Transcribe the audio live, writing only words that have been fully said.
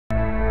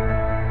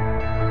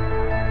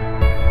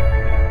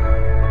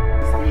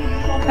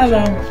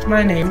Hello,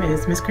 my name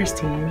is Miss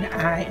Christine.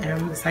 I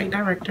am the site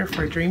director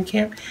for Dream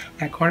Camp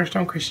at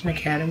Cornerstone Christian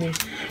Academy.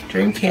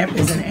 Dream Camp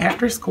is an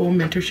after-school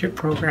mentorship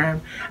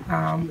program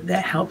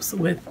that helps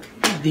with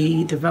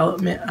the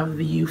development of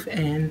the youth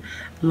in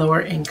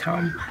lower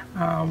income,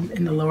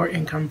 in the lower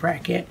income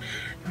bracket.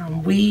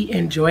 We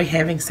enjoy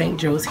having St.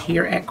 Joe's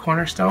here at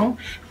Cornerstone.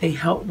 They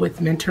help with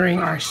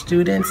mentoring our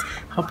students,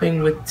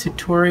 helping with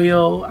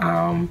tutorial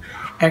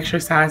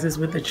exercises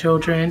with the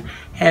children,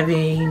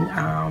 having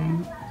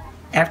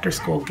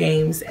after-school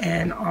games,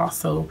 and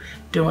also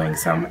doing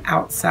some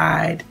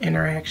outside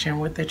interaction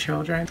with the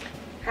children.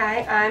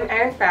 Hi, I'm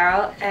Erin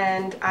Farrell,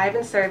 and I've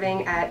been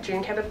serving at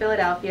Dream Camp of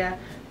Philadelphia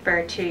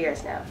for 2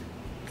 years now.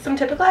 Some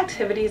typical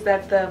activities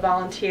that the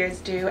volunteers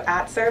do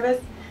at service: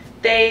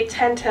 they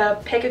tend to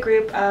pick a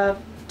group of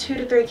 2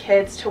 to 3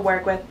 kids to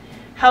work with,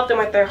 help them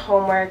with their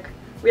homework,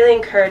 really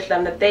encourage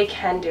them that they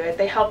can do it.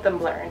 They help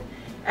them learn.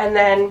 And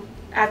then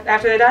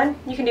after they're done,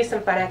 you can do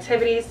some fun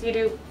activities. You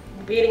do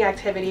reading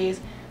activities,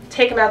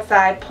 take them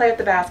outside, play with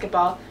the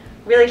basketball,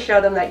 really show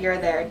them that you're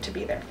there to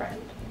be their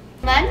friend.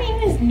 My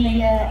name is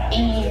Nia,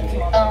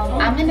 and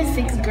I'm in the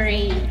 6th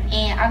grade,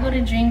 and I go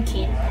to Dream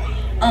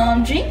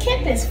Camp. Dream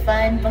Camp is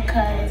fun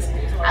because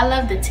I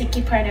love the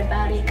ticket part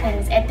about it,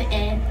 because at the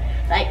end,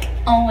 like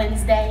on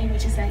Wednesday,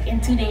 which is like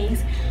in 2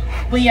 days,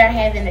 we are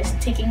having this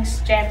ticket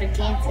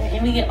extravaganza,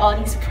 and we get all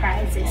these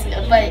prizes.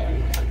 But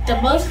the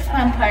most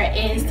fun part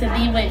is to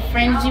be with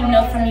friends you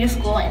know from your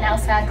school and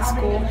outside the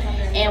school,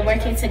 and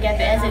working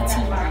together as a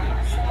team.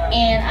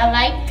 And I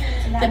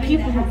like the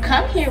people who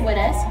come here with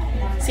us,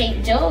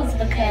 St. Joe's,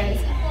 because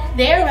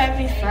they're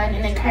very fun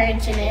and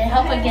encouraging and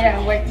help us get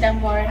our work done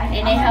more,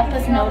 and they help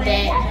us know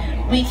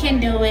that we can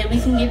do it, we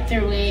can get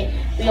through it.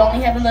 We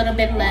only have a little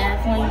bit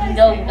left, when we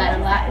know we got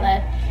a lot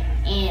left,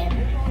 and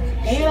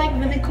they're like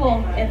really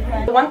cool and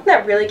fun. The one thing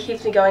that really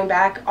keeps me going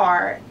back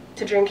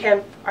to Dream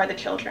Camp are the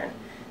children.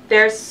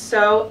 They're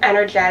so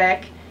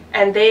energetic,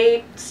 and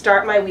they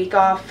start my week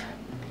off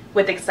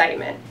with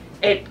excitement.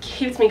 It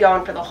keeps me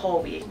going for the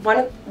whole week.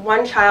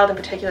 One child in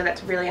particular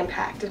that's really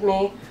impacted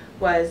me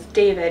was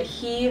David.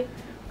 He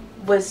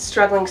was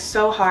struggling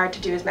so hard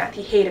to do his math.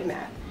 He hated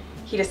math.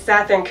 He just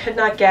sat there and could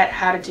not get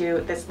how to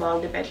do this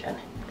long division.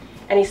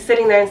 And he's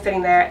sitting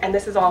there, and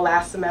this is all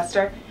last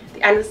semester. At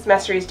the end of the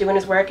semester, he's doing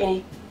his work, and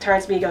he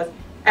turns to me and goes,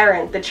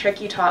 "Erin, the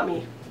trick you taught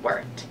me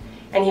worked."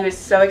 And he was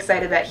so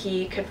excited that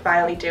he could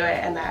finally do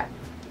it, and that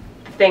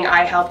thing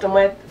I helped him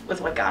with was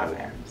what got him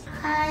there.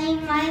 Hi,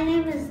 my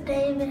name is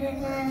David,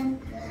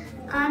 and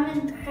I'm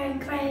in 3rd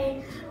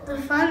grade. The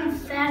fun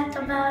fact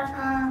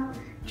about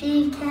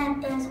Dream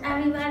Camp is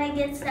everybody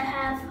gets to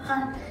have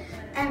fun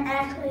and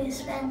actually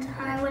spend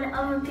time with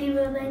other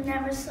people they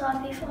never saw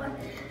before.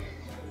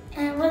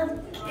 And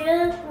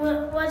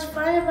what's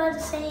fun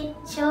about St.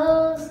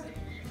 Joe's,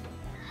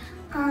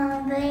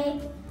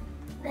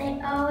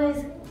 they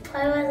always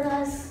play with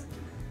us,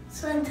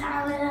 spend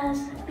time with us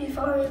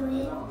before we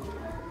leave,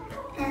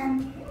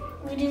 and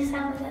we just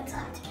have a good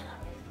time together.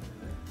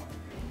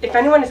 If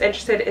anyone is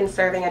interested in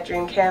serving at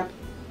Dream Camp,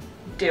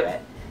 do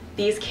it.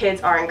 These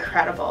kids are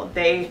incredible.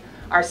 They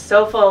are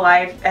so full of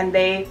life, and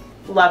they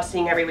love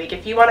seeing every week.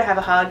 If you want to have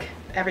a hug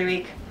every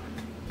week,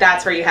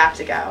 that's where you have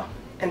to go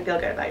and feel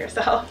good about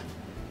yourself.